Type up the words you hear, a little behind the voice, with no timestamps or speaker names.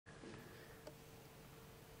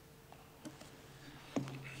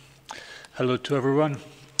Hello to everyone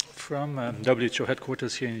from WHO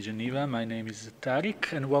headquarters here in Geneva. My name is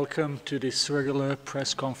Tariq, and welcome to this regular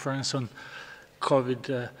press conference on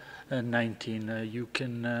COVID-19. You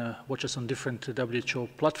can watch us on different WHO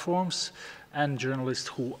platforms, and journalists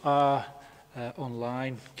who are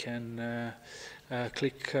online can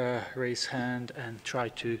click raise hand and try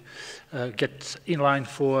to get in line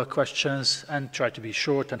for questions, and try to be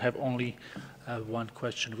short and have only one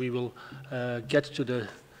question. We will get to the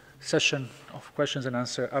session of questions and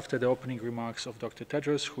answer after the opening remarks of Dr.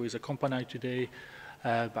 Tedros, who is accompanied today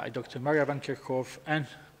by Dr. Maria Van Kerkhove and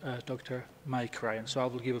Dr. Mike Ryan. So I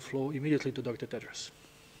will give the floor immediately to Dr. Tedros.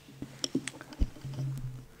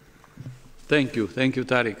 Thank you,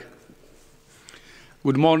 Tariq.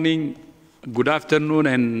 Good morning, good afternoon,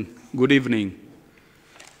 and good evening.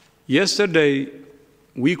 Yesterday,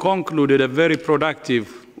 we concluded a very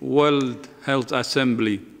productive World Health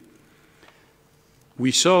Assembly.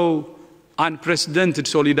 We saw unprecedented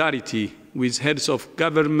solidarity with heads of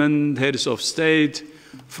government, heads of state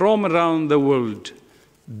from around the world,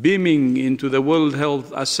 beaming into the World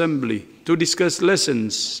Health Assembly to discuss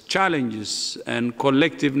lessons, challenges, and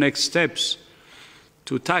collective next steps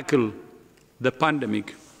to tackle the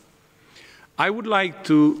pandemic. I would like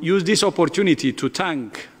to use this opportunity to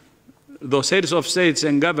thank those heads of states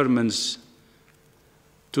and governments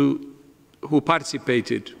who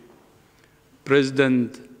participated.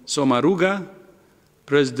 President Sommaruga,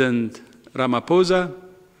 President Ramaphosa,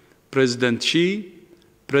 President Xi,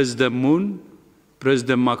 President Moon,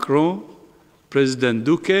 President Macron, President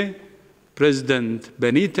Duque, President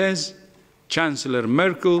Benitez, Chancellor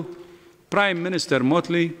Merkel, Prime Minister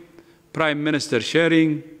Motley, Prime Minister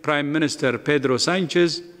Schering, Prime Minister Pedro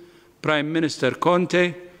Sanchez, Prime Minister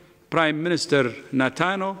Conte, Prime Minister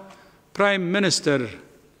Natano, Prime Minister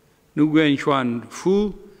Nguyen Xuan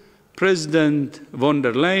Phu, President von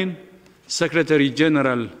der Leyen, Secretary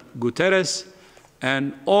General Guterres,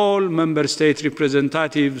 and all member state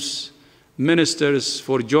representatives, ministers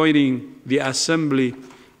for joining the Assembly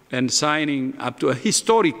and signing up to a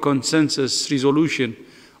historic consensus resolution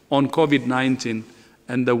on COVID-19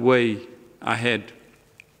 and the way ahead.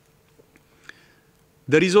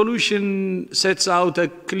 The resolution sets out a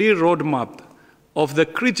clear roadmap of the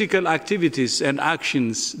critical activities and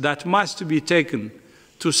actions that must be taken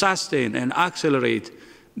to sustain and accelerate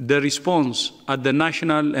the response at the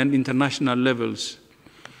national and international levels.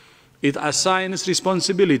 It assigns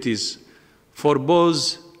responsibilities for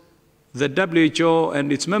both the WHO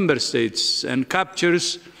and its member states and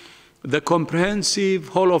captures the comprehensive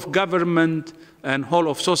whole-of-government and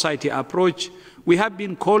whole-of-society approach we have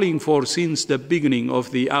been calling for since the beginning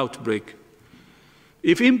of the outbreak.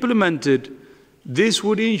 If implemented, this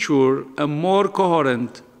would ensure a more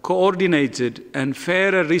coherent, coordinated, and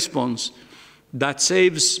fairer response that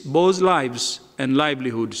saves both lives and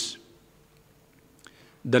livelihoods.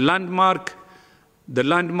 The landmark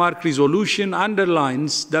resolution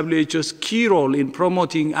underlines WHO's key role in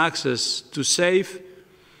promoting access to safe,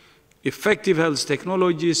 effective health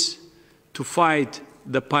technologies to fight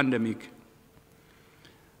the pandemic.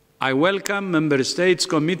 I welcome member states'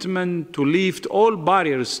 commitment to lift all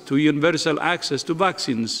barriers to universal access to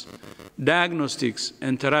vaccines, diagnostics,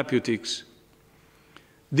 and therapeutics.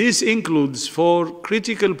 This includes 4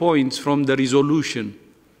 critical points from the resolution.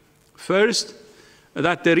 First,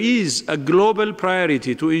 that there is a global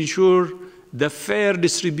priority to ensure the fair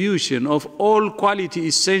distribution of all quality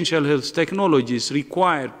essential health technologies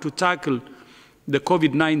required to tackle the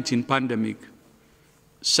COVID-19 pandemic.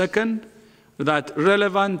 Second, that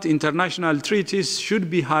relevant international treaties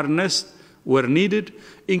should be harnessed where needed,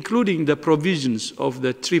 including the provisions of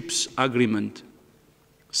the TRIPS agreement.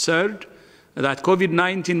 Third, that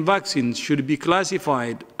COVID-19 vaccines should be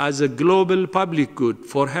classified as a global public good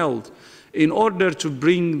for health in order to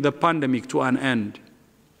bring the pandemic to an end.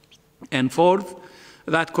 And fourth,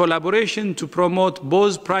 that collaboration to promote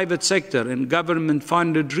both private sector and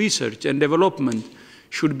government-funded research and development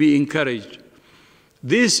should be encouraged.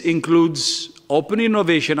 This includes open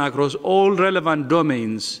innovation across all relevant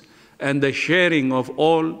domains and the sharing of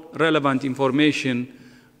all relevant information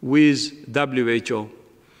with WHO.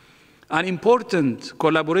 An important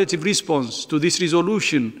collaborative response to this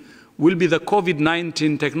resolution will be the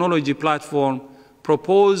COVID-19 technology platform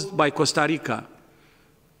proposed by Costa Rica,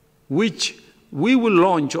 which we will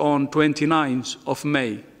launch on 29th of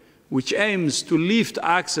May, which aims to lift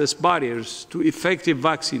access barriers to effective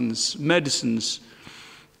vaccines, medicines,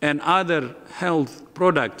 and other health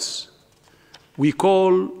products. We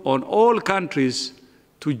call on all countries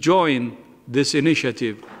to join this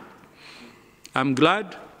initiative. I'm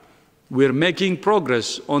glad we're making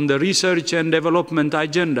progress on the research and development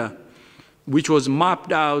agenda which was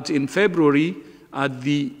mapped out in February at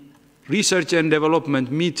the Research and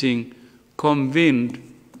Development meeting convened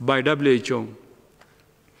by WHO.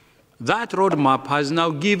 That roadmap has now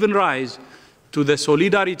given rise to the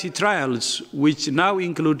Solidarity Trials, which now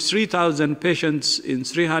include 3,000 patients in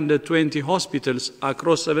 320 hospitals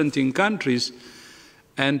across 17 countries,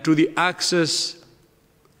 and to the Access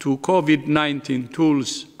to COVID-19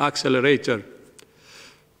 Tools Accelerator.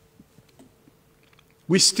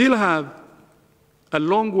 We still have a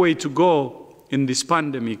long way to go in this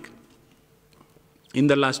pandemic. In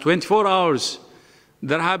the last 24 hours,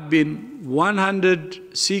 there have been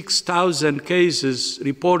 106,000 cases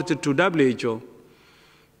reported to WHO,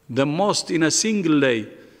 the most in a single day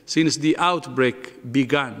since the outbreak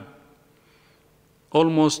began.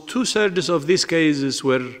 Almost 2/3 of these cases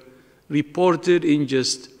were reported in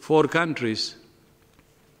just 4 countries.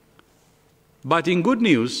 But in good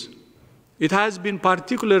news, it has been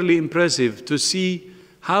particularly impressive to see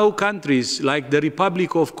how countries like the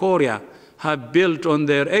Republic of Korea have built on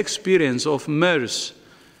their experience of MERS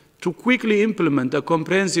to quickly implement a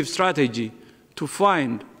comprehensive strategy to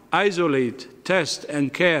find, isolate, test,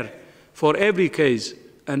 and care for every case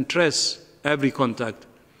and trace every contact.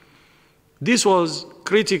 This was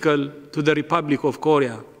critical to the Republic of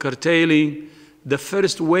Korea, curtailing the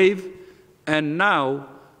first wave and now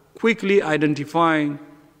quickly identifying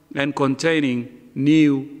and containing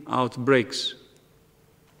new outbreaks.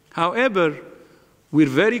 However, we're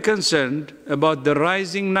very concerned about the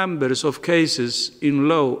rising numbers of cases in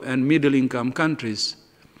low and middle-income countries.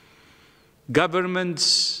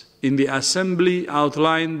 Governments in the Assembly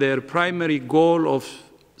outlined their primary goal of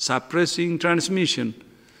suppressing transmission,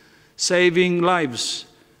 saving lives,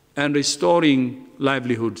 and restoring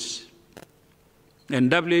livelihoods.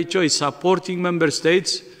 And WHO is supporting member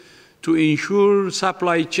states to ensure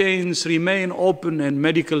supply chains remain open and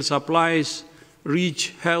medical supplies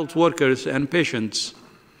reach health workers and patients.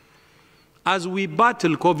 As we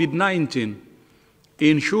battle COVID-19,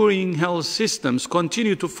 ensuring health systems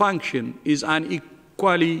continue to function is an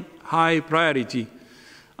equally high priority,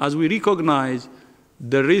 as we recognize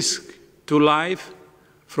the risk to life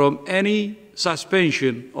from any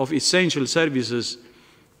suspension of essential services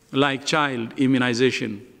like child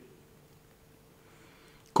immunization.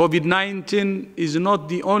 COVID-19 is not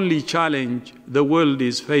the only challenge the world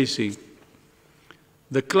is facing.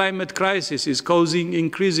 The climate crisis is causing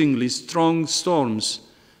increasingly strong storms,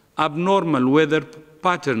 abnormal weather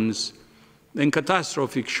patterns, and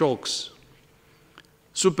catastrophic shocks.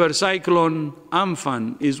 Supercyclone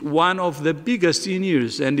Amphan is one of the biggest in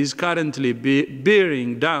years and is currently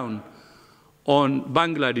bearing down on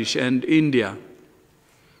Bangladesh and India.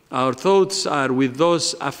 Our thoughts are with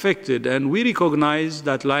those affected, and we recognize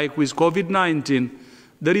that, like with COVID-19,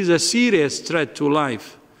 there is a serious threat to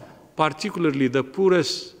life, particularly the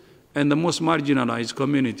poorest and the most marginalized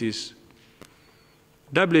communities.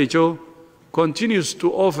 WHO continues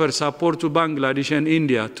to offer support to Bangladesh and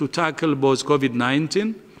India to tackle both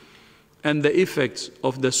COVID-19 and the effects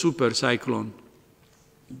of the supercyclone.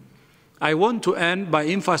 I want to end by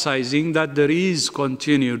emphasizing that there is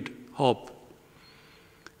continued hope.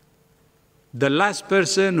 The last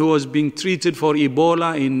person who was being treated for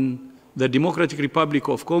Ebola in the Democratic Republic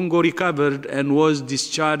of Congo recovered and was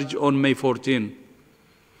discharged on May 14.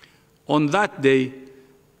 On that day,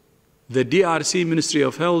 the DRC Ministry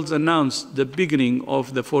of Health announced the beginning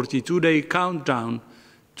of the 42-day countdown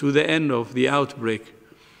to the end of the outbreak.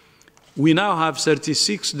 We now have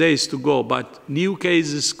 36 days to go, but new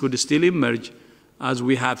cases could still emerge, as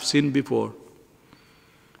we have seen before.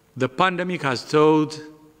 The pandemic has taught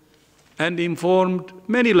and informed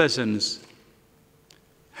many lessons.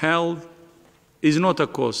 Health is not a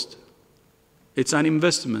cost, it's an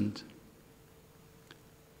investment.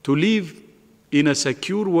 To live in a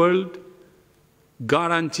secure world,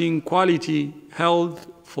 guaranteeing quality health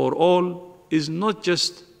for all is not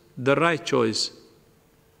just the right choice,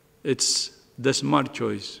 it's the smart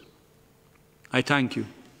choice. I thank you.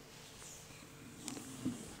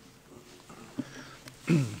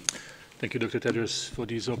 Thank you, Dr. Tedros, for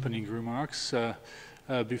these opening remarks.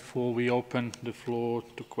 Before we open the floor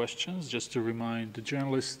to questions, just to remind the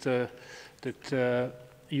journalists that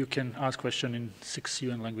you can ask questions in 6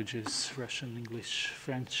 UN languages: Russian, English,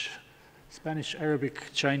 French, Spanish,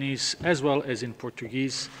 Arabic, Chinese, as well as in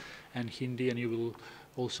Portuguese and Hindi, and you will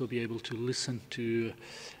also be able to listen to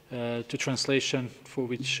translation, for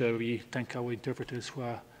which we thank our interpreters who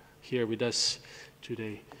are here with us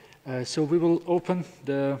today. So we will open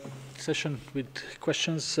the session with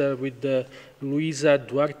questions with Luisa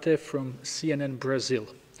Duarte from CNN Brazil.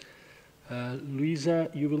 Luisa,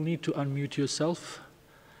 you will need to unmute yourself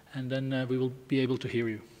and then we will be able to hear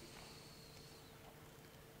you.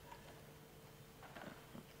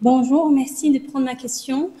 Bonjour, merci de prendre ma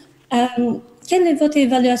question. Quelle est votre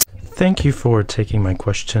évaluation? Thank you for taking my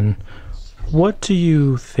question. What do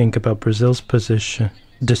you think about Brazil's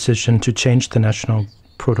decision to change the national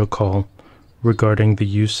protocol regarding the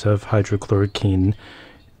use of hydrochloroquine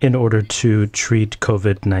in order to treat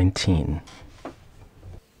COVID-19?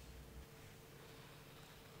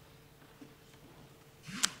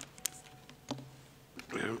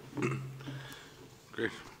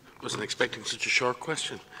 Great. Wasn't expecting such a short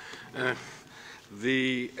question.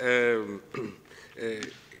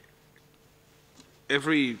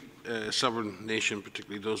 Every sovereign nation,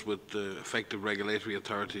 particularly those with effective regulatory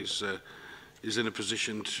authorities, is in a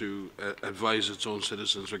position to advise its own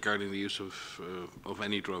citizens regarding the use of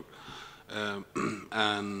any drug.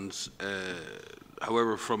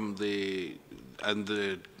 However, from the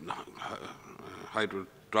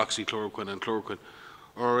hydroxychloroquine and chloroquine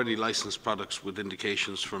are already licensed products with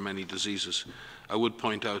indications for many diseases. I would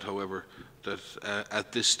point out, however, that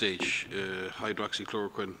at this stage,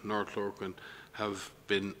 hydroxychloroquine, norchloroquine have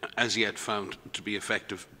been as yet found to be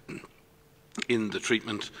effective in the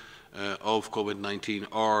treatment of COVID-19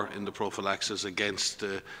 or in the prophylaxis against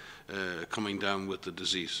coming down with the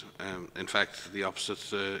disease. In fact, the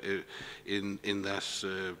opposite in that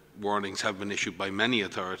warnings have been issued by many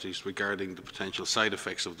authorities regarding the potential side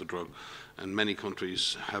effects of the drug, and many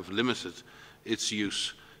countries have limited its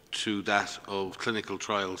use to that of clinical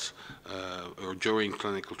trials or during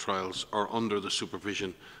clinical trials or under the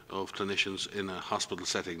supervision of clinicians in a hospital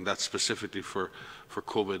setting. That's specifically for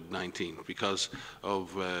COVID-19 because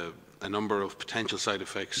of a number of potential side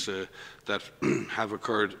effects that have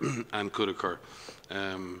occurred and could occur.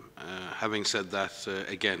 Having said that,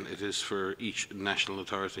 again, it is for each national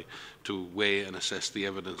authority to weigh and assess the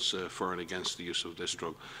evidence for and against the use of this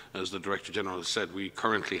drug. As the Director General has said, we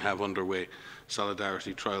currently have underway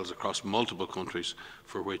solidarity trials across multiple countries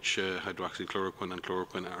for which hydroxychloroquine and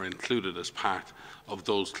chloroquine are included as part of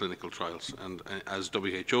those clinical trials. And as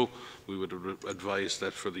WHO, we would advise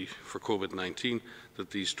that for COVID-19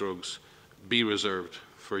 that these drugs be reserved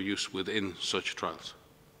for use within such trials.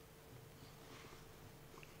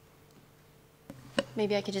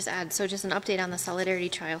 Maybe I could just add, so just an update on the solidarity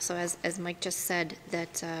trial. So as Mike just said,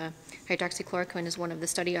 that hydroxychloroquine is one of the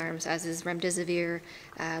study arms, as is remdesivir,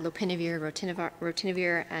 lopinavir,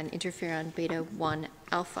 rotenavir, and interferon beta-1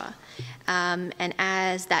 alpha. And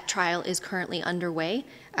as that trial is currently underway,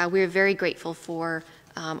 we're very grateful for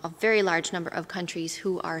a very large number of countries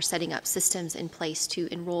who are setting up systems in place to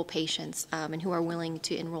enroll patients and who are willing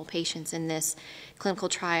to enroll patients in this clinical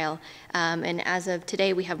trial. And as of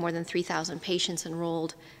today, we have more than 3,000 patients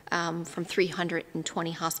enrolled from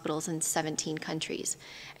 320 hospitals in 17 countries.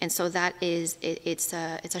 And so that is, it's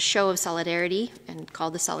a show of solidarity and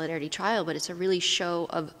called the Solidarity Trial, but it's a really show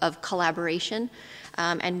of collaboration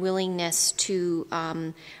and willingness to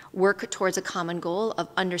work towards a common goal of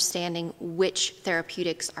understanding which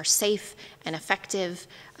therapeutics are safe and effective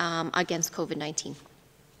against COVID-19.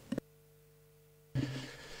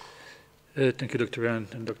 Thank you, Dr. Rand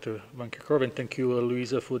and Dr. Van Kerkhove. Thank you,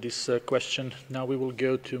 Luisa, for this question. Now we will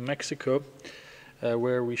go to Mexico,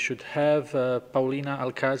 where we should have Paulina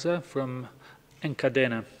Alcázar from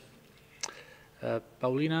Encadena.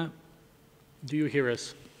 Paulina, do you hear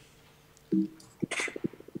us?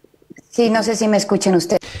 Sí, no sé si me escuchan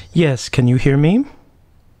ustedes. Yes, can you hear me?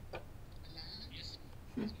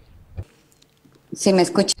 Sí, me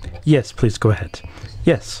escuchan. Yes, please go ahead.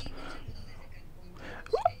 Yes.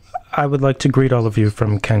 I would like to greet all of you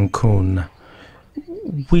from Cancun.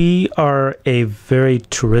 We are a very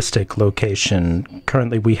touristic location.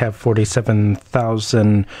 Currently, we have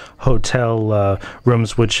 47,000 hotel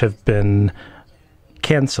rooms which have been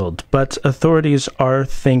canceled, but authorities are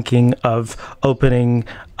thinking of opening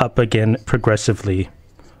up again progressively.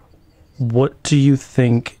 What do you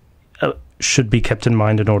think should be kept in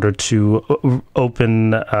mind in order to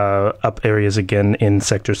open up areas again in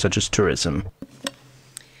sectors such as tourism?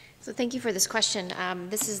 So thank you for this question.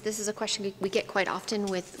 This is a question we get quite often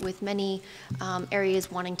with many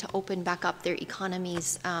areas wanting to open back up their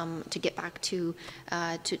economies to get back to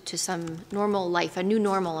some normal life, a new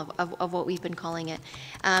normal of what we've been calling it.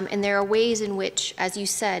 And there are ways in which, as you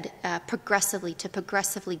said, progressively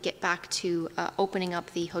get back to opening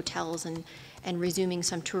up the hotels and resuming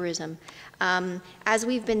some tourism. As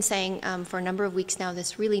we've been saying for a number of weeks now,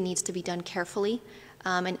 this really needs to be done carefully.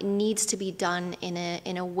 And it needs to be done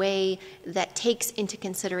in a way that takes into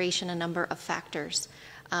consideration a number of factors.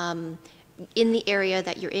 in the area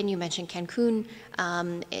that you're in, you mentioned Cancun,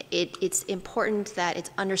 it's important that it's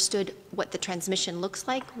understood what the transmission looks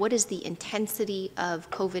like. What is the intensity of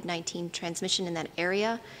COVID-19 transmission in that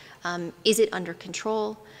area? Is it under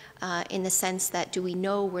control in the sense that do we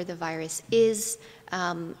know where the virus is?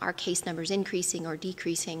 Are case numbers increasing or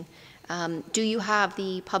decreasing? Do you have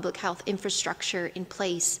the public health infrastructure in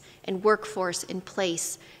place and workforce in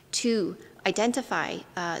place to identify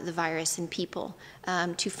the virus in people,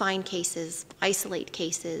 to find cases, isolate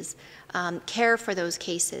cases, care for those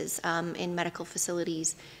cases in medical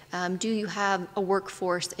facilities? Do you have a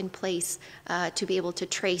workforce in place to be able to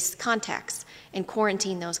trace contacts and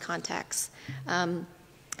quarantine those contacts?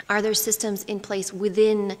 Are there systems in place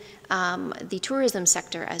within the tourism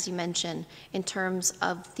sector, as you mentioned, in terms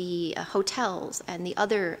of the hotels and the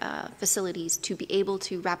other facilities to be able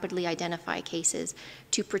to rapidly identify cases,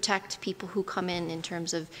 to protect people who come in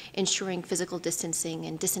terms of ensuring physical distancing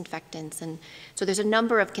and disinfectants? And so there's a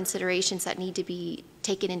number of considerations that need to be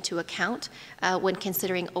taken into account when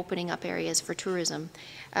considering opening up areas for tourism.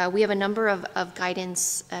 We have a number of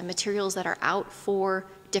guidance materials that are out for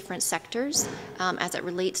different sectors as it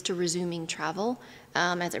relates to resuming travel,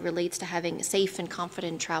 as it relates to having safe and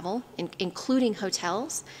confident travel, including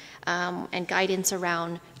hotels, and guidance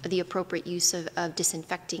around the appropriate use of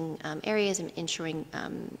disinfecting areas and ensuring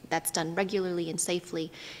that's done regularly and safely.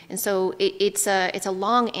 And so it's a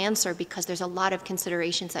long answer because there's a lot of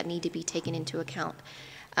considerations that need to be taken into account.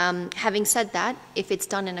 Having said that, if it's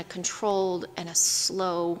done in a controlled and a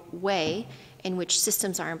slow way, in which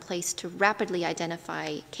systems are in place to rapidly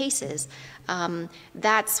identify cases,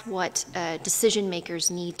 that's what decision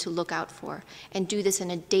makers need to look out for, and do this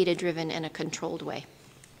in a data-driven and a controlled way.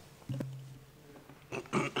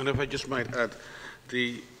 And if I just might add,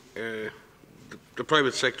 the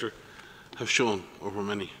private sector have shown over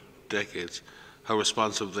many decades how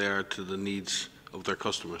responsive they are to the needs of their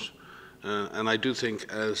customers. And I do think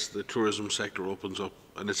as the tourism sector opens up,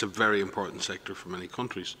 and it's a very important sector for many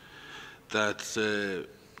countries, that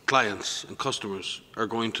clients and customers are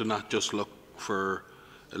going to not just look for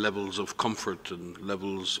levels of comfort and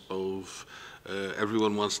levels of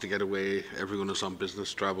everyone wants to get away, everyone is on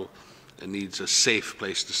business travel and needs a safe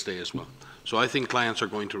place to stay as well. So I think clients are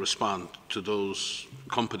going to respond to those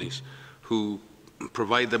companies who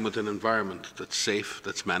provide them with an environment that's safe,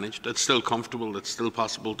 that's managed, that's still comfortable, that's still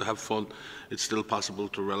possible to have fun, it's still possible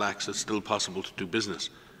to relax, it's still possible to do business.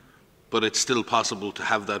 But it's still possible to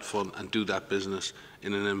have that fun and do that business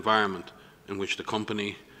in an environment in which the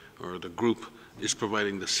company or the group is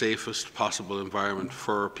providing the safest possible environment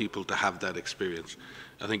for people to have that experience.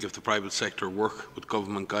 I think if the private sector work with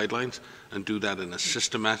government guidelines and do that in a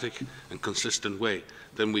systematic and consistent way,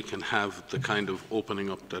 then we can have the kind of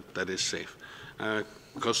opening up that is safe.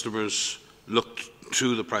 Customers look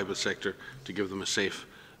to the private sector to give them a safe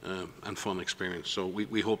and fun experience. So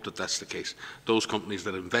we hope that that's the case. Those companies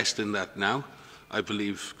that invest in that now, I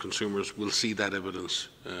believe consumers will see that evidence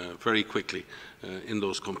very quickly in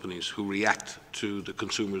those companies who react to the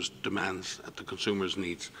consumers' demands and the consumers'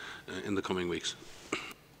 needs in the coming weeks.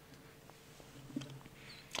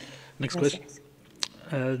 Next question.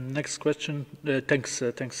 Next question. Thanks,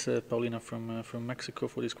 Paulina from Mexico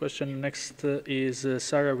for this question. Next is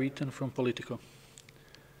Sarah Wheaton from Politico.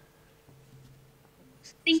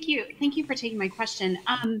 Thank you for taking my question.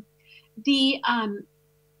 The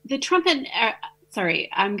Trump and sorry,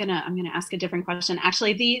 I'm gonna ask a different question.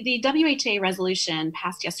 Actually, the WHA resolution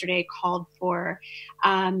passed yesterday called for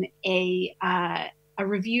a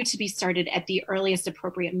review to be started at the earliest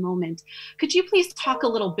appropriate moment. Could you please talk a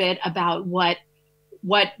little bit about what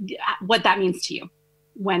that means to you,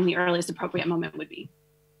 when the earliest appropriate moment would be?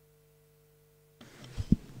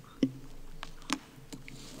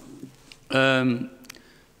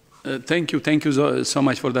 Thank you so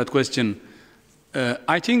much for that question.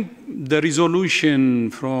 I think the resolution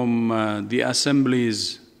from the Assembly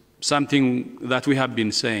is something that we have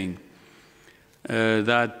been saying,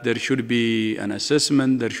 that there should be an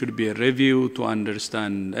assessment, there should be a review to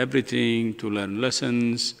understand everything, to learn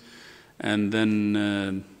lessons, and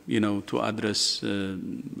then, to address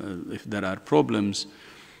if there are problems.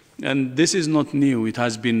 And this is not new. It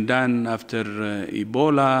has been done after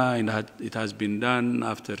Ebola, and it has been done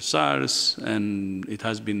after SARS, and it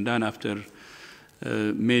has been done after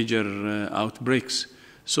major outbreaks.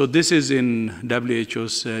 So this is in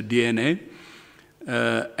WHO's DNA.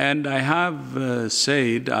 And I have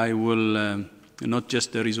said I will, not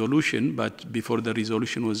just the resolution, but before the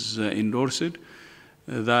resolution was endorsed,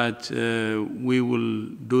 that we will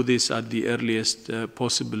do this at the earliest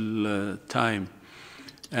possible time.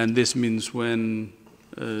 And this means when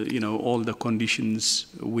all the conditions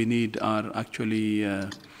we need are actually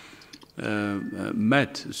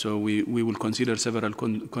met. So we will consider several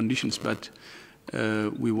conditions, but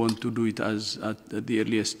we want to do it at the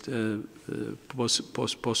earliest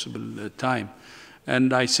possible time.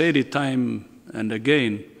 And I said it time and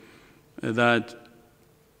again that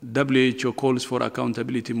WHO calls for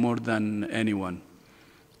accountability more than anyone,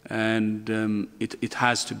 and it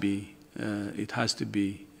has to be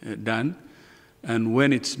done. And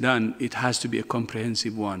when it's done, it has to be a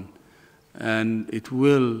comprehensive one, and it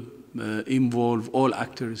will involve all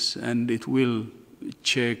actors, and it will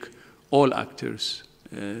check all actors,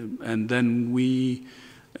 and then we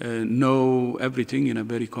know everything in a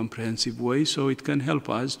very comprehensive way, so it can help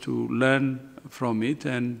us to learn from it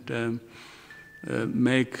and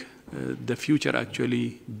make the future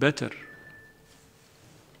actually better.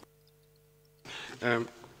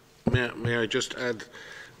 May I just add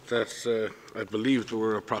that I believe there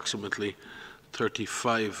were approximately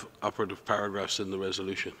 35 operative paragraphs in the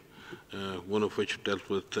resolution, one of which dealt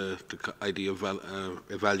with the idea of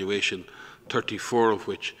evaluation, 34 of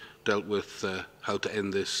which dealt with how to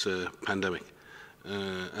end this pandemic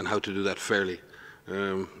and how to do that fairly.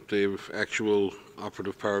 The actual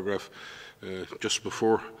operative paragraph just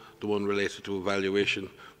before the one related to evaluation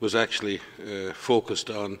was actually focused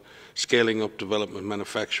on scaling up development,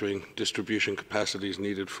 manufacturing, distribution capacities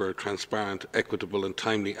needed for transparent, equitable and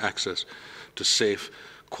timely access to safe,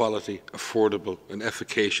 quality, affordable and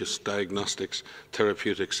efficacious diagnostics,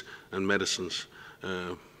 therapeutics and medicines,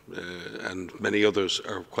 and many others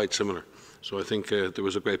are quite similar. So I think there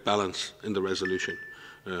was a great balance in the resolution.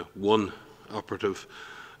 One operative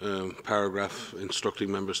paragraph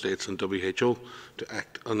instructing Member States and WHO to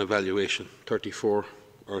act on evaluation, 34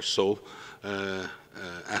 or so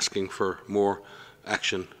asking for more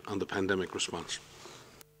action on the pandemic response.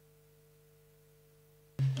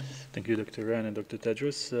 Thank you, Dr. Ryan and Dr.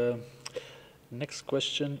 Tedros. Next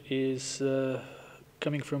question is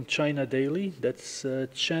coming from China Daily. That's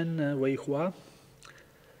Chen Weihua.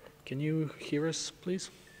 Can you hear us, please?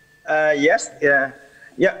 Yes.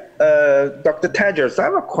 Dr. Tedros, I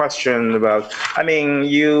have a question about,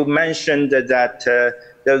 you mentioned that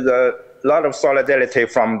there's a lot of solidarity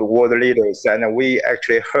from the world leaders, and we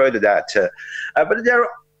actually heard that. But there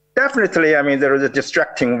definitely, there is a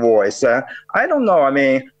distracting voice. I don't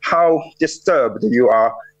know, how disturbed you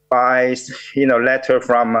are by, letter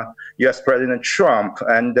from U.S. President Trump,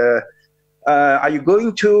 and are you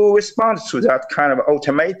going to respond to that kind of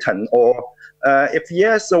ultimatum, or if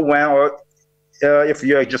yes, or when, or if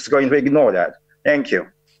you're just going to ignore that? Thank you.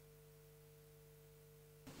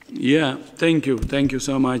 Yeah, thank you. Thank you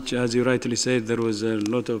so much. As you rightly said, there was a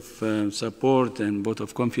lot of support and vote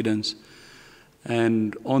of confidence.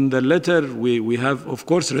 And on the letter, we have, of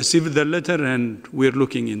course, received the letter and we're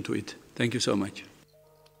looking into it. Thank you so much.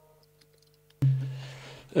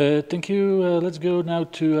 Thank you. Let's go now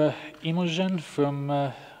to Imogen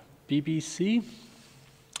from BBC.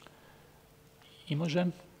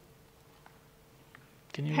 Imogen?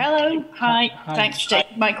 Can you... Hello. Hi. Thanks for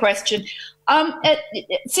taking my question.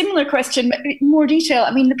 Similar question, but more detail.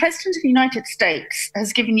 The President of the United States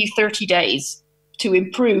has given you 30 days to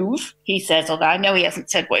improve, he says, although I know he hasn't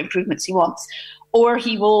said what improvements he wants, or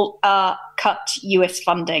he will cut US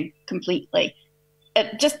funding completely.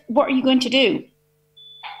 Just what are you going to do?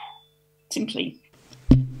 Simply.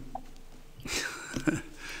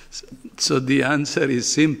 So the answer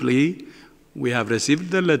is simply, we have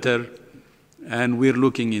received the letter and we're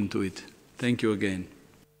looking into it. Thank you again.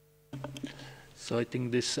 So I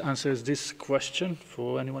think this answers this question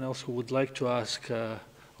for anyone else who would like to ask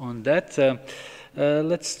on that.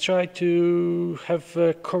 Let's try to have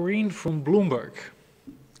Corinne from Bloomberg.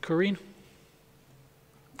 Corinne,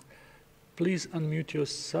 please unmute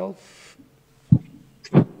yourself.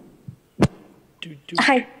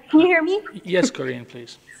 Hi, can you hear me? Yes, Corinne,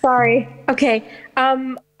 please. Sorry. Okay.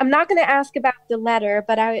 I'm not going to ask about the letter,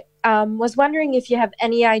 but I was wondering if you have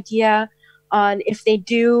any idea on if they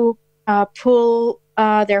do pull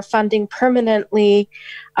their funding permanently.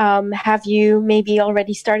 Have you maybe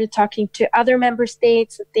already started talking to other member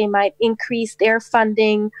states that they might increase their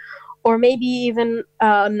funding, or maybe even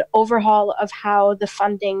an overhaul of how the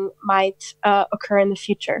funding might occur in the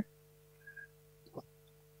future?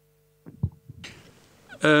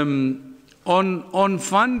 On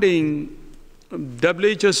funding,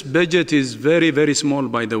 WHO's budget is very, very small,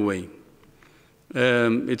 by the way.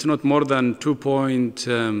 It's not more than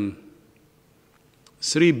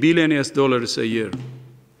 $2.3 billion a year.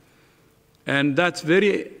 And that's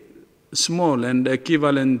very small and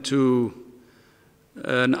equivalent to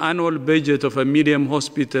an annual budget of a medium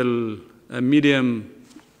hospital, a medium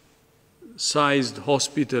medium-sized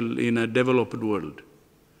hospital in a developed world.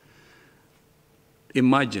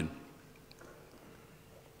 Imagine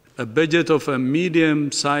a budget of a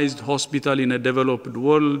medium-sized hospital in a developed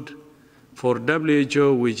world for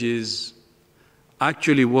WHO, which is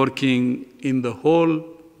actually working in the whole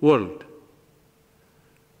world.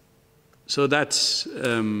 So that's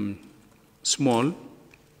small.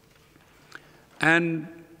 And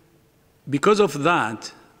because of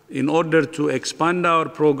that, in order to expand our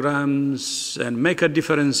programs and make a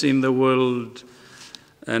difference in the world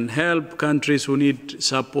and help countries who need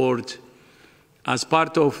support, as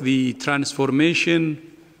part of the transformation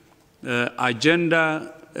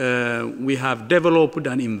agenda, we have developed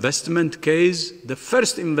an investment case, the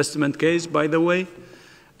first investment case, by the way,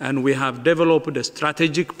 and we have developed a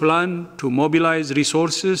strategic plan to mobilize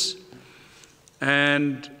resources.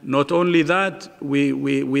 And not only that,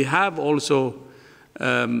 we have also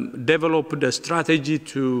developed a strategy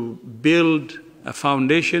to build a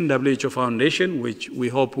foundation, WHO Foundation, which we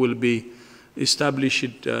hope will be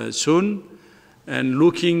established soon, and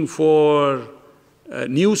looking for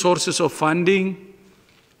new sources of funding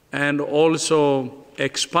and also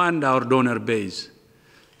expand our donor base.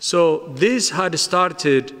 So this had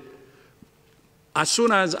started as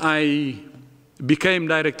soon as I became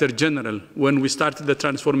Director General, when we started the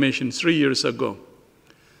transformation 3 years ago.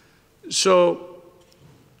 So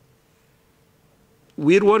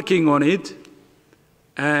we're working on it,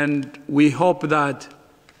 and we hope that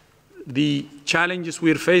the challenges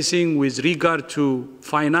we're facing with regard to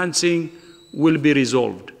financing will be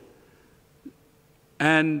resolved.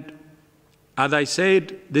 And as I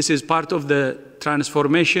said, this is part of the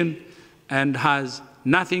transformation and has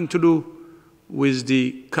nothing to do with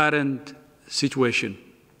the current situation.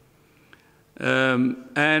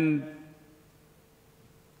 And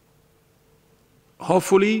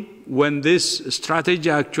hopefully, when this strategy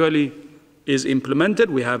actually is implemented,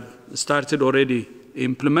 we have started already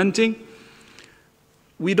implementing,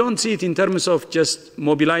 we don't see it in terms of just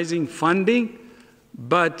mobilizing funding,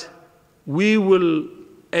 but we will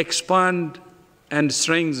expand and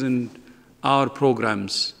strengthen our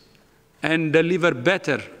programs and deliver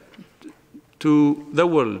better to the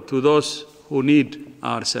world, to those who need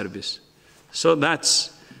our service. So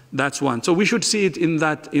that's one. So we should see it in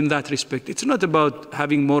that respect. It's not about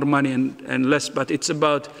having more money and less, but it's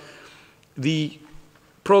about the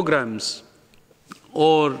programs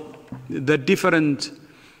or the different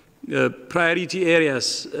priority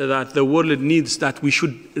areas that the world needs that we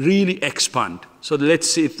should really expand. So let's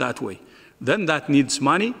see it that way. Then that needs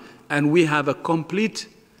money, and we have a complete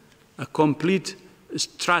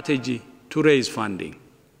strategy to raise funding.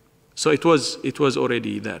 So it was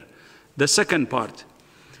already there. The second part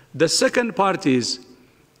is,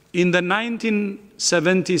 in the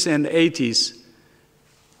 1970s and 80s,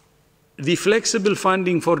 the flexible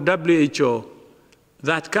funding for WHO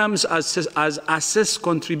that comes as assessed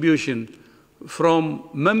contribution from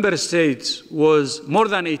member states was more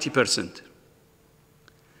than 80%.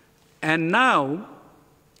 And now,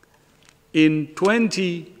 in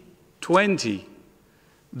 2020,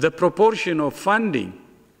 the proportion of funding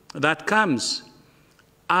that comes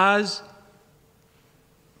as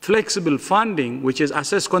flexible funding, which is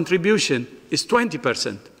assessed contribution, is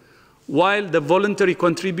 20%, while the voluntary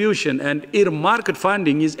contribution and earmarked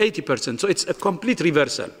funding is 80%. So it's a complete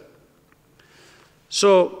reversal.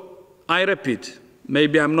 So I repeat,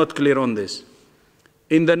 maybe I'm not clear on this.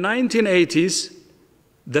 In the 1980s,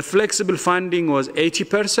 the flexible funding was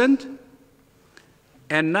 80%,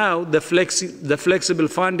 and now the flexible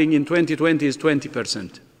funding in 2020 is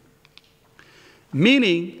 20%.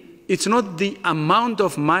 Meaning, it's not the amount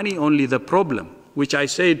of money only the problem, which I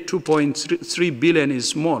said 2.3 billion is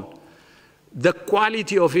small. The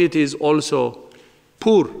quality of it is also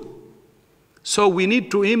poor. So we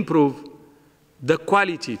need to improve the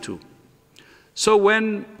quality too. So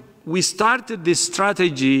when we started this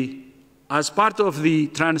strategy as part of the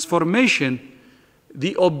transformation,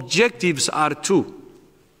 the objectives are two: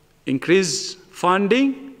 increase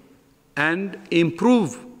funding and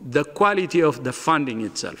improve the quality of the funding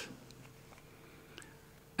itself.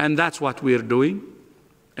 And that's what we're doing.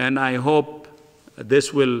 And I hope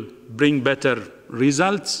this will bring better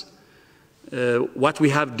results. What we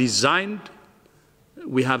have designed,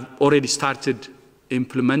 we have already started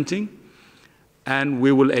implementing, and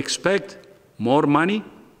we will expect more money,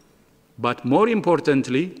 but more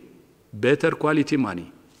importantly, better quality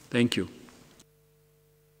money. Thank you.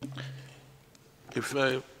 If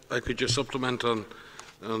I could just supplement on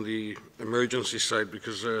the emergency side,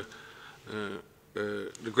 because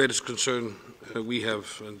the greatest concern we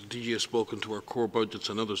have, and the DG has spoken to our core budgets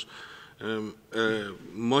and others,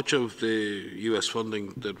 Much of the US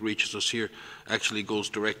funding that reaches us here actually goes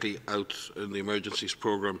directly out in the emergencies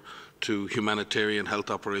program to humanitarian health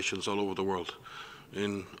operations all over the world,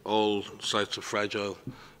 in all sites of fragile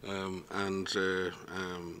and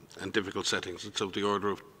difficult settings. It's of the order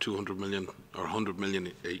of 200 million or 100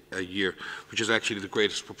 million a year, which is actually the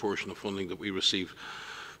greatest proportion of funding that we receive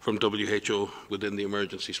from WHO within the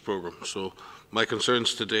emergencies program. So my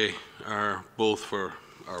concerns today are both for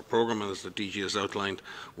our program, as the DG has outlined,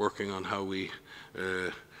 working on how we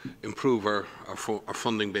improve our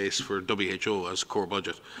funding base for WHO as core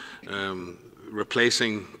budget,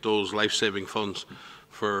 replacing those life-saving funds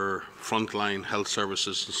for frontline health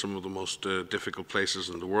services in some of the most difficult places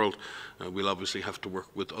in the world. We'll obviously have to work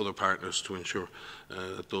with other partners to ensure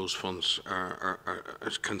that those funds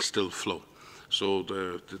can still flow. So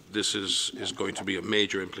this is going to be a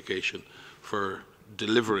major implication for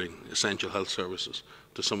delivering essential health services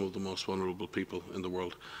to some of the most vulnerable people in the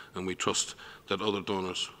world, and we trust that other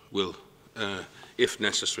donors will, if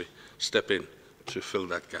necessary, step in to fill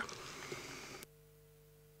that gap.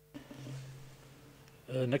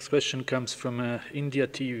 Next question comes from India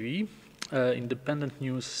TV, independent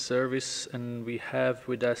news service, and we have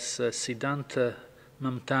with us Siddhant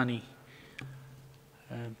Mamtani.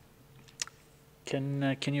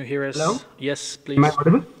 Can you hear us? Hello? Yes, please. Am I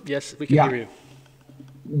audible? Yes, we can hear you.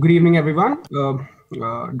 Good evening, everyone.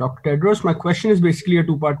 Dr. Tedros, my question is basically a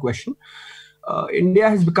two-part question. India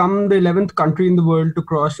has become the 11th country in the world to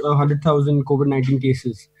cross 100,000 COVID-19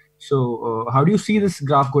 cases. So how do you see this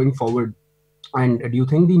graph going forward? And do you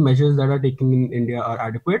think the measures that are taken in India are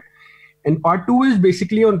adequate? And part two is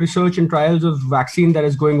basically on research and trials of vaccine that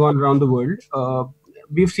is going on around the world.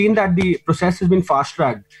 We've seen that the process has been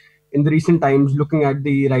fast-tracked in the recent times, looking at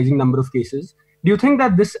the rising number of cases. Do you think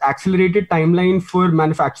that this accelerated timeline for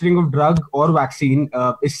manufacturing of drug or vaccine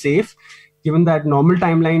is safe, given that normal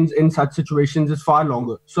timelines in such situations is far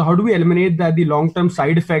longer? So how do we eliminate that the long-term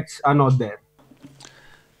side effects are not there?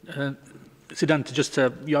 Siddhant, just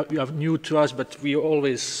you are new to us, but we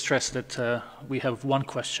always stress that we have one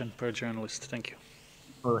question per journalist. Thank you.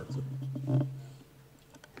 All right.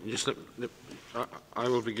 Yes, I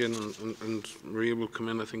will begin, and Maria will come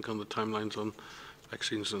in, I think, on the timelines on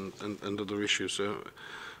vaccines and other issues.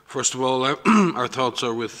 First of all, our thoughts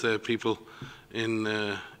are with people in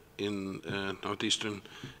northeastern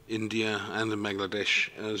India and in Bangladesh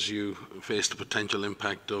as you face the potential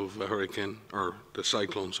impact of a hurricane, or the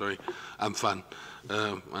cyclone, sorry, Amphan.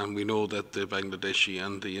 And we know that the Bangladeshi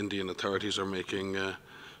and the Indian authorities are making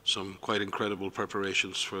some quite incredible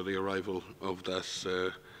preparations for the arrival of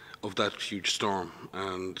that huge storm,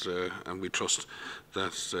 and we trust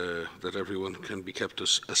that everyone can be kept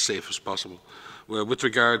as safe as possible. Well, with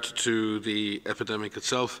regard to the epidemic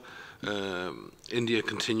itself, India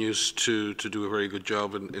continues to do a very good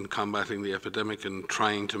job in combating the epidemic and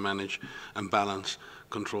trying to manage and balance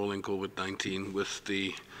controlling COVID-19 with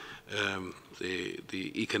the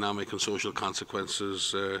economic and social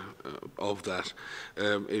consequences of that.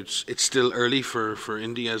 It's still early for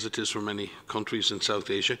India, as it is for many countries in South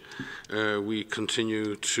Asia. We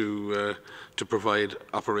continue to provide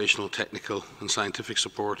operational, technical and scientific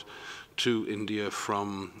support to India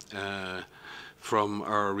from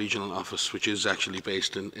our regional office, which is actually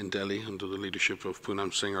based in Delhi under the leadership of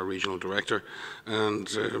Poonam Singh, our regional director. And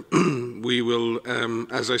we will,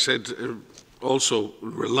 as I said, also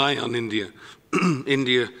rely on India.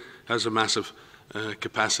 India has a massive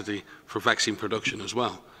capacity for vaccine production as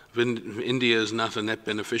well. India is not a net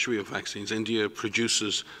beneficiary of vaccines. India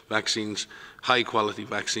produces vaccines, high quality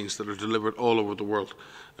vaccines that are delivered all over the world.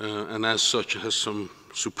 And as such has some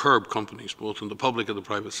superb companies, both in the public and the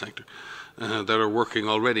private sector, that are working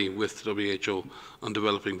already with WHO on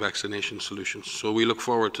developing vaccination solutions. So we look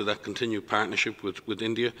forward to that continued partnership with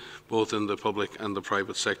India, both in the public and the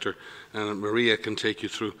private sector. And Maria can take you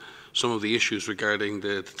through some of the issues regarding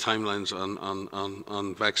the timelines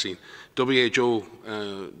on vaccine. WHO,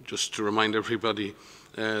 just to remind everybody,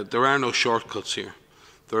 there are no shortcuts here.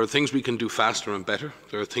 There are things we can do faster and better.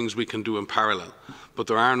 There are things we can do in parallel. But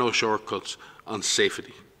there are no shortcuts on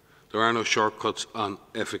safety. There are no shortcuts on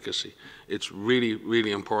efficacy. It's really,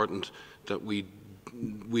 really important that when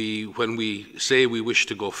we say we wish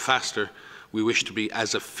to go faster, we wish to be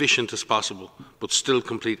as efficient as possible, but still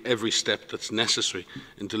complete every step that's necessary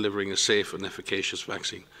in delivering a safe and efficacious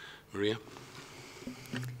vaccine. Maria?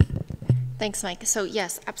 Thanks, Mike. So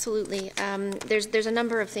yes, absolutely. There's a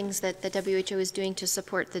number of things that the WHO is doing to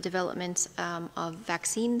support the development of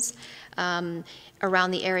vaccines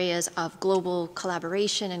around the areas of global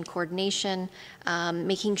collaboration and coordination,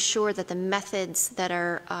 making sure that the methods that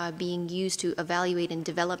are being used to evaluate and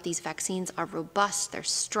develop these vaccines are robust, they're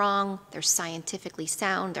strong, they're scientifically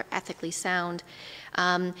sound, they're ethically sound,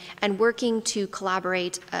 and working to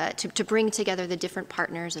collaborate, to bring together the different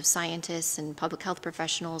partners of scientists and public health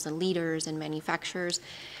professionals and leaders and manufacturers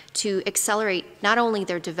to accelerate not only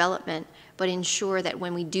their development, but ensure that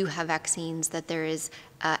when we do have vaccines, that there is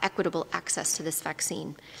equitable access to this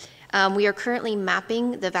vaccine. We are currently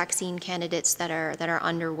mapping the vaccine candidates that are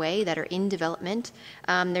underway, that are in development.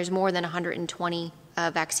 There's more than 120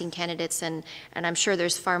 vaccine candidates, and I'm sure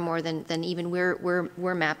there's far more than even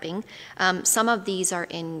we're mapping. Some of these are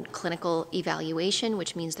in clinical evaluation,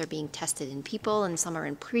 which means they're being tested in people, and some are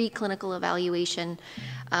in preclinical evaluation.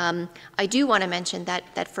 I do want to mention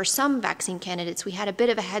that for some vaccine candidates, we had a bit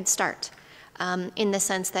of a head start in the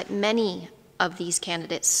sense that many of these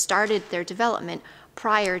candidates started their development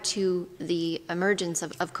prior to the emergence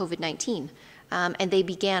of COVID-19. And they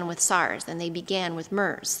began with SARS, and they began with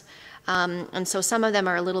MERS. And so some of them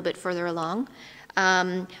are a little bit further along.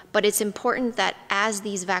 But it's important that as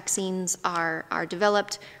these vaccines are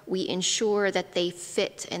developed, we ensure that they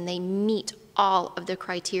fit and they meet all of the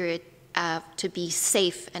criteria to be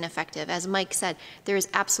safe and effective. As Mike said, there is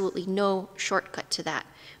absolutely no shortcut to that.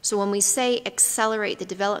 So when we say accelerate the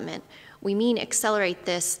development, we mean accelerate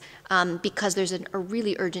this because there's a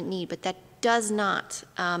really urgent need, but that does not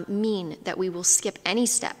mean that we will skip any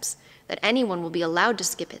steps, that anyone will be allowed to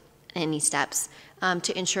skip any steps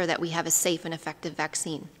to ensure that we have a safe and effective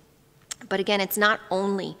vaccine. But again, it's not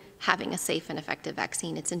only having a safe and effective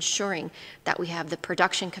vaccine, it's ensuring that we have the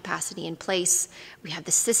production capacity in place, we have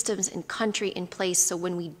the systems and country in place, so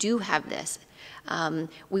when we do have this,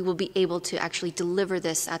 we will be able to actually deliver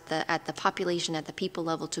this at the population, at the people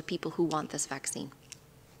level, to people who want this vaccine.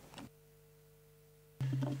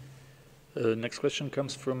 Next question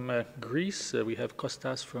comes from Greece. We have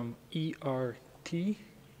Kostas from ERT.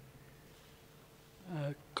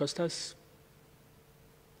 Kostas,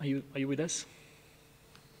 are you with us?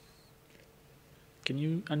 Can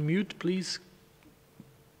you unmute, please?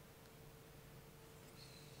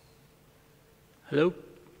 Hello?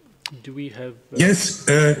 Do we have... Yes,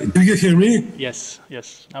 do you hear me? Yes,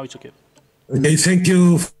 now it's okay. Okay, thank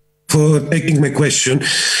you for taking my question.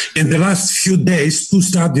 In the last few days, 2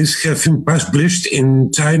 studies have been published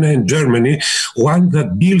in China and Germany, one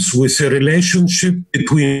that deals with a relationship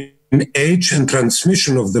between age and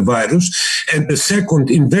transmission of the virus, and the second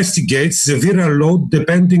investigates the viral load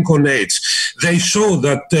depending on age. They show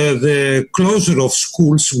that the closure of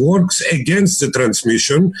schools works against the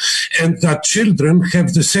transmission and that children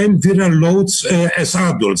have the same viral loads as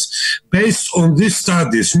adults. Based on these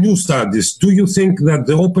studies, new studies, do you think that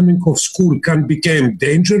the opening of school can become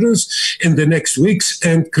dangerous in the next weeks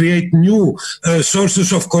and create new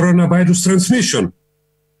sources of coronavirus transmission?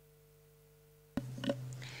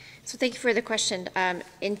 So thank you for the question.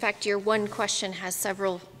 In fact, your one question has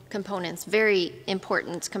several components, very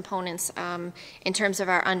important components in terms of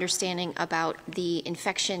our understanding about the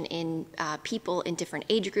infection in people in different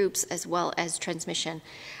age groups as well as transmission.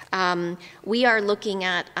 We are looking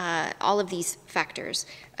at all of these factors.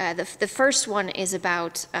 The first one is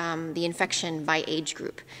about the infection by age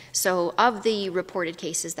group. So of the reported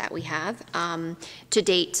cases that we have, to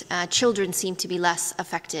date, children seem to be less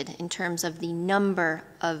affected in terms of the number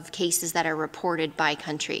of cases that are reported by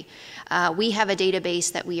country. We have a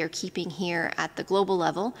database that we are keeping here at the global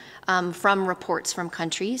level from reports from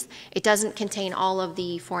countries. It doesn't contain all of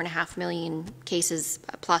the 4.5 million cases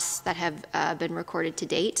plus that have been recorded to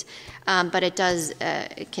date, but it does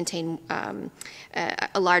contain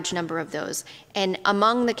a large number of those. And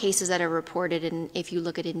among the cases that are reported, and if you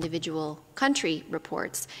look at individual country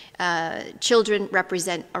reports, children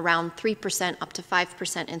represent around 3% up to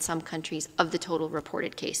 5% in some countries of the total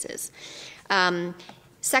reported cases.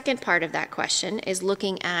 Second part of that question is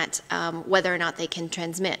looking at whether or not they can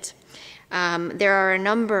transmit. There are a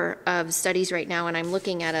number of studies right now, and I'm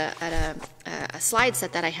looking at a slide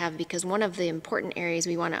set that I have because one of the important areas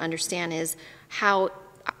we want to understand is how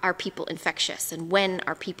are people infectious and when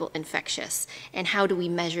are people infectious and how do we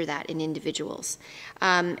measure that in individuals.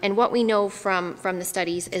 And what we know from the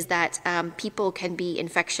studies is that people can be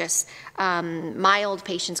infectious, mild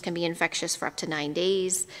patients can be infectious for up to 9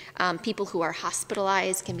 days. People who are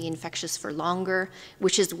hospitalized can be infectious for longer,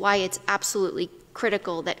 which is why it's absolutely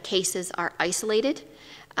critical that cases are isolated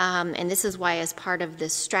And this is why, as part of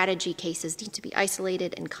this strategy, cases need to be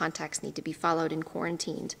isolated and contacts need to be followed and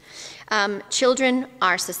quarantined. Children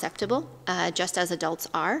are susceptible, just as adults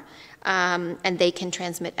are, and they can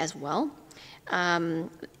transmit as well.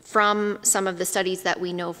 From some of the studies that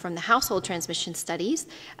we know from the household transmission studies,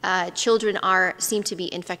 children seem to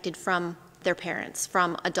be infected from their parents,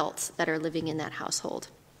 from adults that are living in that household.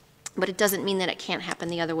 But it doesn't mean that it can't happen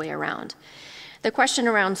the other way around. The question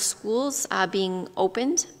around schools being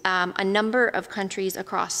opened, a number of countries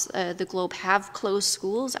across the globe have closed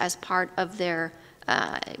schools as part of their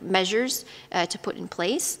measures to put in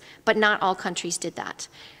place, but not all countries did that.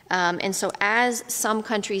 And so as some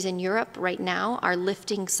countries in Europe right now are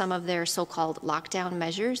lifting some of their so-called lockdown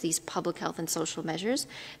measures, these public health and social measures,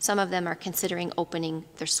 some of them are considering opening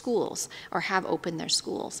their schools or have opened their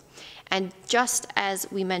schools. And just as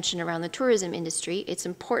we mentioned around the tourism industry, it's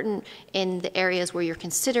important in the areas where you're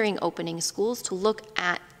considering opening schools to look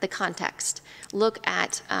at the context, look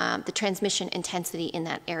at the transmission intensity in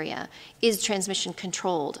that area. Is transmission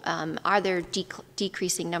controlled? Are there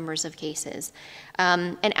decreasing numbers of cases?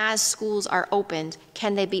 And as schools are opened,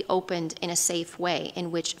 can they be opened in a safe way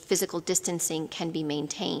in which physical distancing can be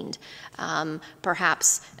maintained?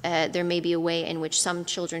 Perhaps there may be a way in which some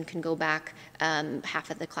children can go back half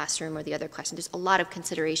of the classroom or the other classroom. There's a lot of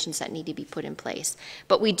considerations that need to be put in place.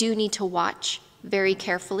 But we do need to watch very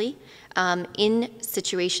carefully in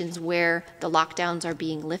situations where the lockdowns are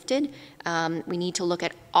being lifted. We need to look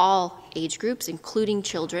at all age groups, including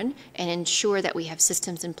children, and ensure that we have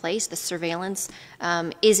systems in place. The surveillance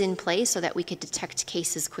is in place so that we could detect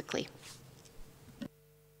cases quickly.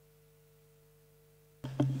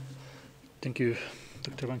 Thank you,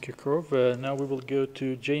 Dr. Van Kerkhove. Now we will go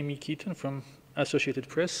to Jamie Keaton from Associated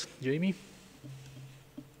Press. Jamie?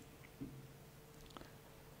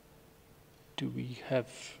 Do we have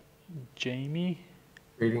Jamie?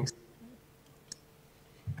 Greetings.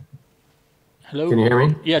 Hello? Can you hear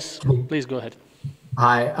me? Yes, please go ahead.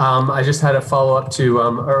 Hi, I just had a follow-up to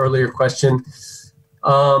an earlier question.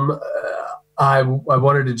 I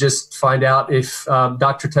wanted to just find out if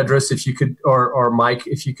Dr. Tedros, if you could, or Mike,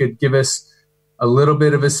 if you could give us a little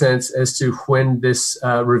bit of a sense as to when this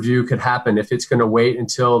review could happen, if it's going to wait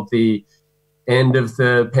until the end of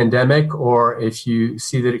the pandemic, or if you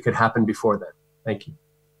see that it could happen before then. Thank you.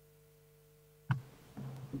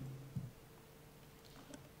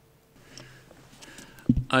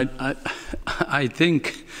 I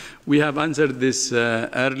think we have answered this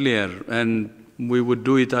earlier, and we would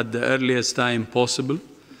do it at the earliest time possible,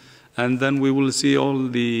 and then we will see all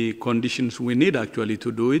the conditions we need actually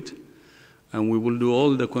to do it, and we will do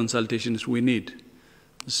all the consultations we need.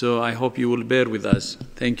 So I hope you will bear with us.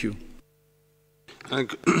 Thank you. I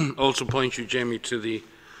also point you, Jamie, to the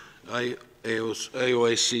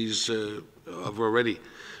AOAC's have already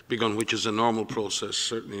begun, which is a normal process,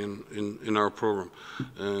 certainly in our programme.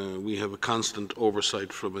 We have a constant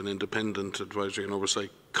oversight from an independent advisory and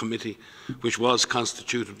oversight committee, which was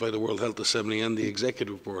constituted by the World Health Assembly and the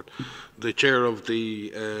Executive Board. The chair of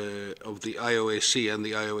the IOAC and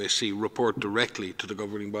the IOAC report directly to the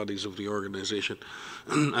governing bodies of the organisation,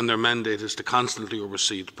 and their mandate is to constantly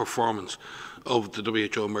oversee the performance of the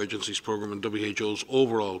WHO Emergencies Programme and WHO's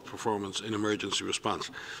overall performance in emergency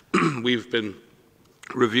response. We've been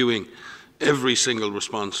reviewing every single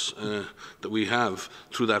response that we have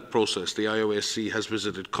through that process. The IOSC has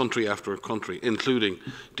visited country after country, including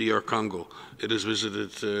DR Congo. It has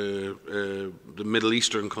visited the Middle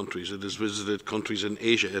Eastern countries. It has visited countries in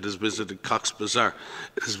Asia. It has visited Cox's Bazar.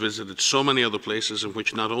 It has visited so many other places in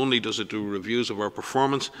which not only does it do reviews of our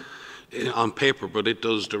performance on paper, but it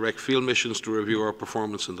does direct field missions to review our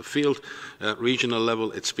performance in the field. At regional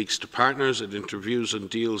level, it speaks to partners, it interviews and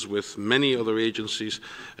deals with many other agencies,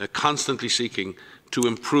 constantly seeking to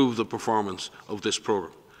improve the performance of this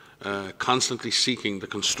programme. Constantly seeking the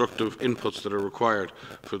constructive inputs that are required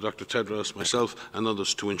for Dr. Tedros, myself and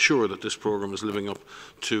others to ensure that this programme is living up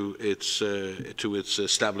to its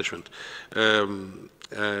establishment.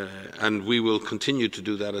 And we will continue to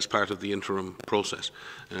do that as part of the interim process.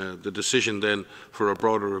 The decision then for a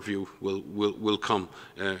broader review will come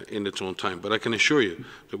in its own time. But I can assure you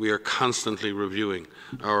that we are constantly reviewing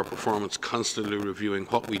our performance, constantly reviewing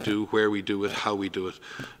what we do, where we do it, how we do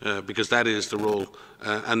it, because that is the role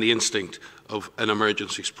and the instinct of an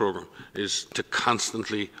emergencies programme, is to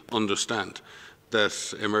constantly understand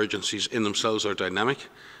that emergencies in themselves are dynamic,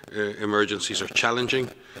 Emergencies are challenging.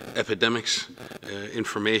 Epidemics,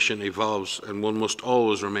 information evolves, and one must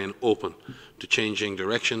always remain open to changing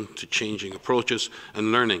direction, to changing approaches,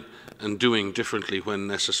 and learning and doing differently when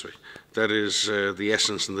necessary. That is the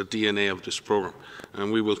essence and the DNA of this programme,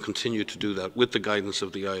 and we will continue to do that with the guidance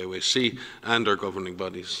of the IOAC and our governing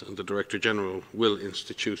bodies, and the Director General will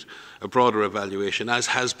institute a broader evaluation, as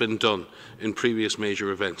has been done in previous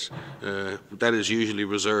major events. That is usually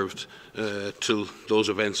reserved till those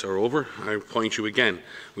events are over. I point you again,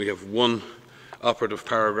 we have one operative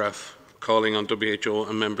paragraph calling on WHO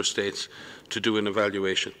and Member States to do an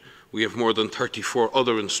evaluation. We have more than 34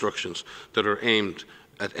 other instructions that are aimed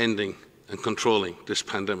at ending and controlling this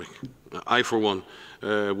pandemic. I, for one,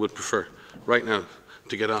 would prefer right now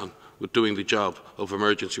to get on with doing the job of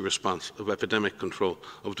emergency response, of epidemic control,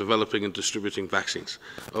 of developing and distributing vaccines,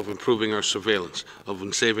 of improving our surveillance, of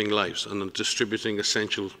saving lives, and of distributing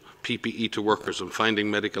essential PPE to workers, and finding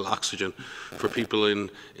medical oxygen for people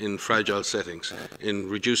in fragile settings, in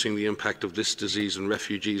reducing the impact of this disease on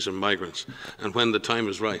refugees and migrants. And when the time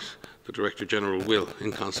is right, the Director General will,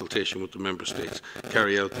 in consultation with the Member States,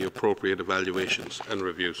 carry out the appropriate evaluations and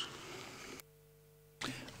reviews.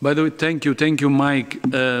 By the way, thank you, Mike.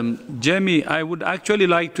 Jamie, I would actually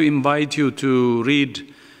like to invite you to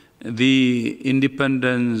read the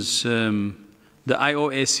independence, the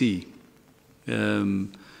IOAC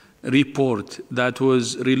report that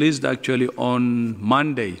was released actually on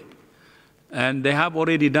Monday. And they have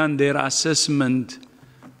already done their assessment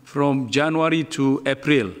from January to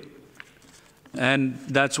April. And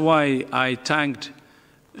that's why I thanked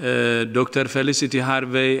Dr. Felicity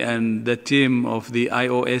Harvey and the team of the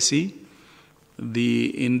IOAC,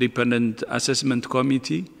 the Independent Assessment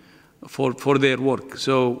Committee, for their work.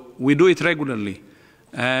 So we do it regularly.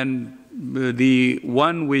 And the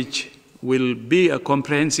one which will be a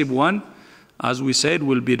comprehensive one, as we said,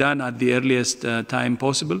 will be done at the earliest time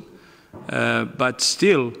possible. But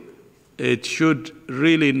still, it should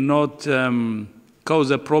really not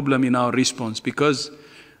cause a problem in our response, because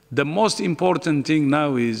the most important thing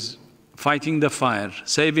now is fighting the fire,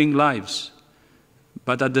 saving lives.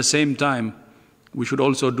 But at the same time, we should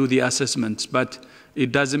also do the assessments. But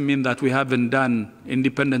it doesn't mean that we haven't done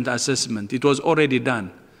independent assessment. It was already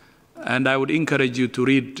done. And I would encourage you to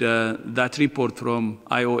read that report from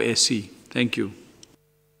IOAC. Thank you.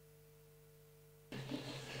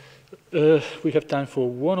 We have time for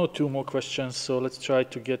one or two more questions, so let's try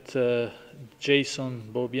to get Jason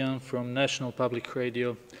Beaubien from National Public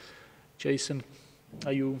Radio. Jason,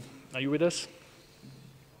 are you with us?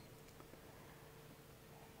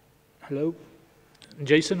 Hello?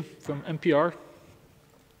 Jason from NPR.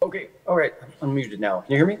 Okay, all right, I'm unmuted now.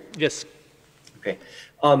 Can you hear me? Yes. Okay.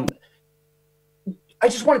 I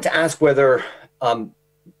just wanted to ask whether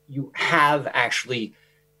you have actually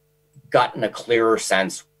gotten a clearer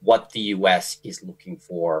sense what the U.S. is looking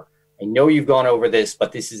for. I know you've gone over this,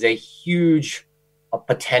 but this is a huge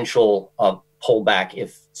potential pullback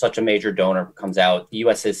if such a major donor comes out. The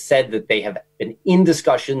U.S. has said that they have been in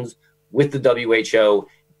discussions with the WHO.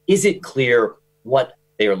 Is it clear what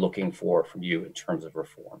they are looking for from you in terms of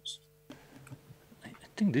reforms? I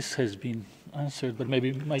think this has been answered, but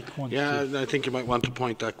maybe Mike wants to. Yeah, I think you might want to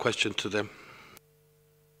point that question to them.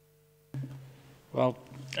 Well,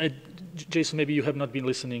 Jason, maybe you have not been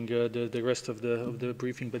listening the rest of the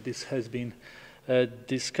briefing, but this has been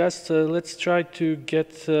discussed. Let's try to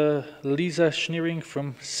get Lisa Schneering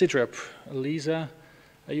from CIDRAP. Lisa,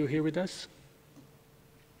 are you here with us?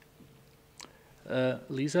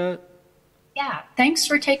 Lisa? Yeah, thanks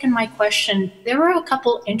for taking my question. There were a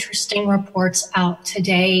couple interesting reports out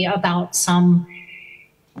today about some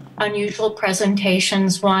unusual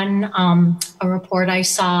presentations. One, a report I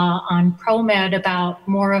saw on ProMed about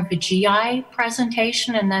more of a GI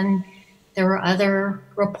presentation, and then there were other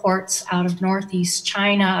reports out of Northeast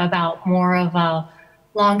China about more of a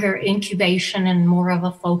longer incubation and more of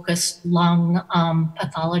a focused lung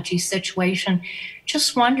pathology situation.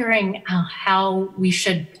 Just wondering how we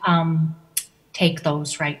should take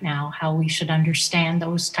those right now, how we should understand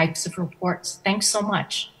those types of reports. Thanks so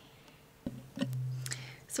much.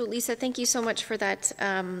 So Lisa, thank you so much for that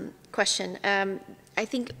question. I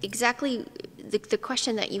think exactly the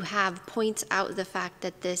question that you have points out the fact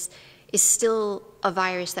that this is still a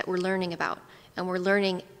virus that we're learning about. And we're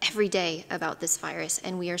learning every day about this virus.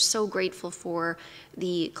 And we are so grateful for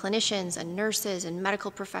the clinicians and nurses and medical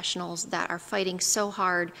professionals that are fighting so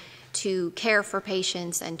hard to care for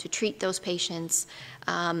patients and to treat those patients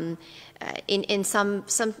in some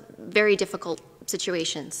very difficult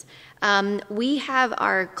situations. We have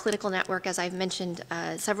our clinical network, as I've mentioned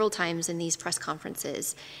several times in these press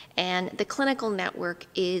conferences, and the clinical network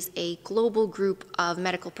is a global group of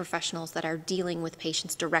medical professionals that are dealing with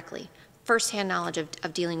patients directly, firsthand knowledge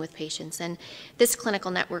of dealing with patients. And this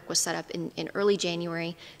clinical network was set up in early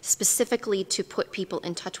January specifically to put people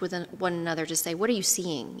in touch with one another to say, what are you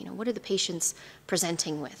seeing? You know, what are the patients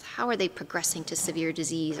presenting with? How are they progressing to severe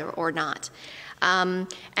disease or not?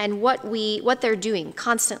 And what they're doing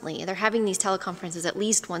constantly, they're having these teleconferences at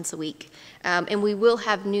least once a week. And we will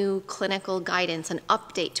have new clinical guidance, an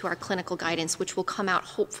update to our clinical guidance, which will come out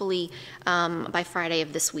hopefully by Friday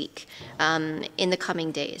of this week in the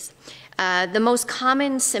coming days. The most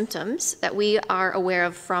common symptoms that we are aware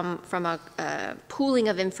of from a pooling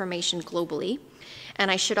of information globally, and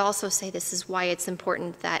I should also say this is why it's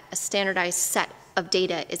important that a standardized set of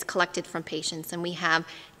data is collected from patients, and we have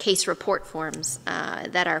case report forms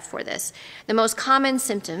that are for this. The most common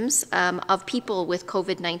symptoms of people with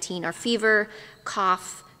COVID-19 are fever,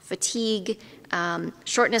 cough, fatigue,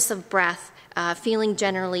 shortness of breath, feeling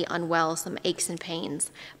generally unwell, some aches and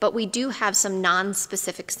pains. But we do have some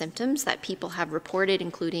non-specific symptoms that people have reported,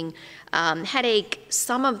 including headache.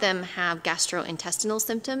 Some of them have gastrointestinal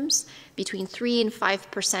symptoms. Between 3 and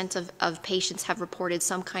 5% of patients have reported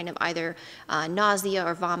some kind of either nausea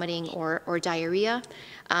or vomiting or diarrhea.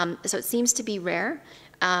 So it seems to be rare.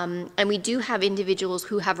 And we do have individuals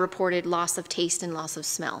who have reported loss of taste and loss of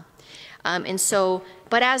smell.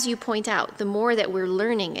 But as you point out, the more that we're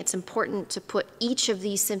learning, it's important to put each of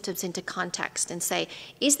these symptoms into context and say,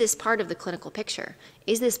 is this part of the clinical picture?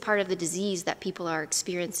 Is this part of the disease that people are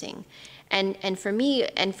experiencing? And for me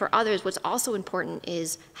and for others, what's also important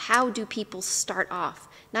is how do people start off?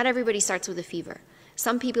 Not everybody starts with a fever.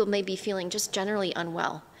 Some people may be feeling just generally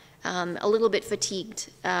unwell, a little bit fatigued,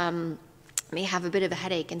 may have a bit of a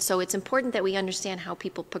headache. And so it's important that we understand how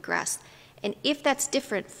people progress. And if that's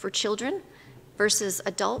different for children versus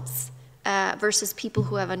adults versus people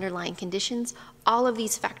who have underlying conditions, all of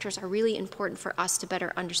these factors are really important for us to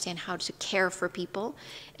better understand how to care for people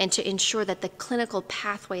and to ensure that the clinical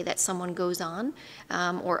pathway that someone goes on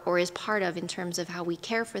or is part of in terms of how we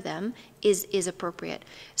care for them is appropriate.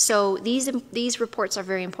 So these reports are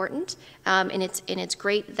very important, and it's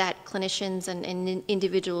great that clinicians and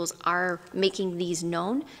individuals are making these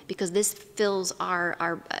known, because this fills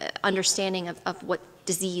our understanding of what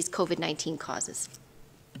disease COVID-19 causes.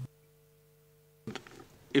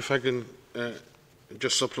 If I can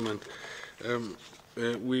just supplement,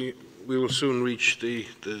 we will soon reach the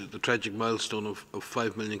tragic milestone of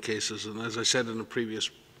 5 million cases, and as I said in a previous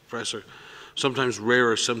presser, sometimes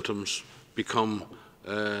rarer symptoms become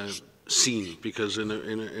seen, because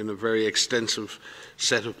in a very extensive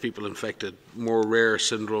set of people infected, more rare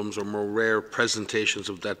syndromes or more rare presentations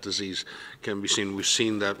of that disease can be seen. We've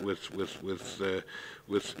seen that with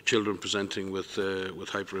children presenting with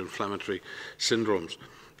hyperinflammatory syndromes.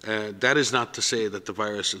 That is not to say that the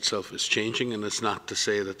virus itself is changing, and it's not to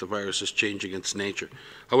say that the virus is changing its nature.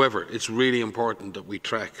 However, it's really important that we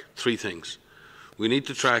track 3 things. We need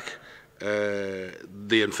to track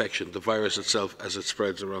the infection, the virus itself, as it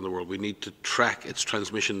spreads around the world. We need to track its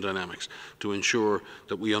transmission dynamics to ensure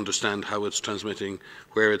that we understand how it's transmitting,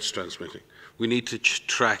 where it's transmitting. We need to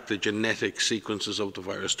track the genetic sequences of the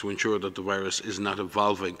virus to ensure that the virus is not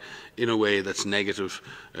evolving in a way that's negative.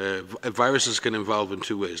 Viruses can evolve in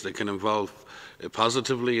 2 ways. They can evolve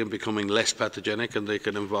positively in becoming less pathogenic, and they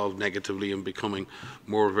can evolve negatively in becoming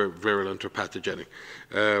more virulent or pathogenic.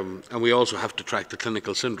 And we also have to track the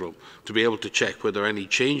clinical syndrome to be able to check whether any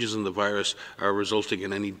changes in the virus are resulting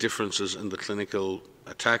in any differences in the clinical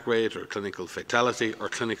attack rate or clinical fatality or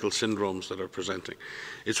clinical syndromes that are presenting.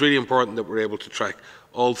 It's really important that we're able to track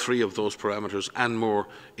all 3 of those parameters and more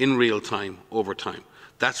in real time over time.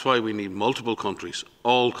 That's why we need multiple countries,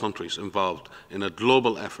 all countries involved in a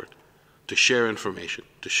global effort to share information,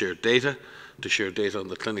 to share data on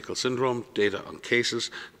the clinical syndrome, data on cases,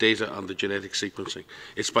 data on the genetic sequencing.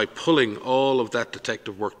 It's by pulling all of that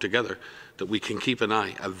detective work together that we can keep an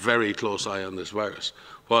eye, a very close eye on this virus,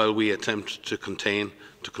 while we attempt to contain,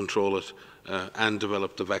 to control it, and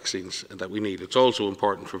develop the vaccines that we need. It's also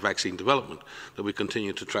important for vaccine development that we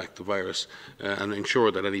continue to track the virus and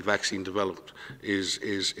ensure that any vaccine developed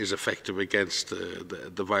is effective against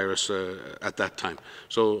the virus at that time.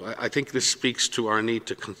 So I think this speaks to our need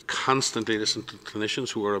to constantly listen to clinicians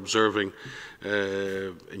who are observing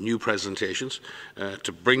new presentations,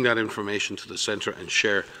 to bring that information to the centre and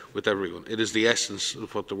share with everyone. It is the essence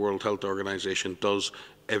of what the World Health Organization does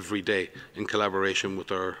every day in collaboration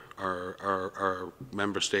with our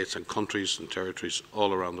member states and countries and territories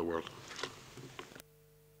all around the world.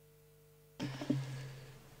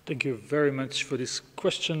 Thank you very much for this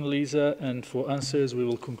question, Lisa, and for answers. We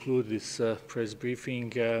will conclude this press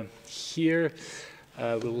briefing here.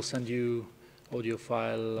 We will send you audio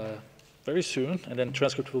file very soon, and then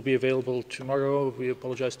transcript will be available tomorrow. We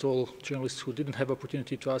apologize to all journalists who didn't have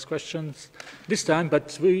opportunity to ask questions this time,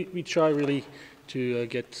 but we try really to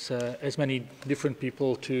get as many different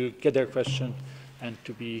people to get their question and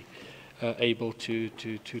to be able to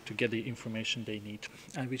get the information they need.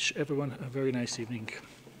 I wish everyone a very nice evening.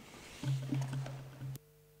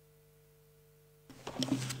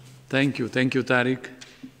 Thank you, Tariq.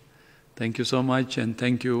 Thank you so much, and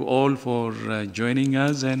thank you all for joining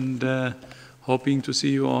us, and hoping to see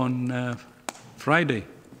you on Friday.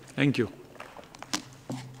 Thank you.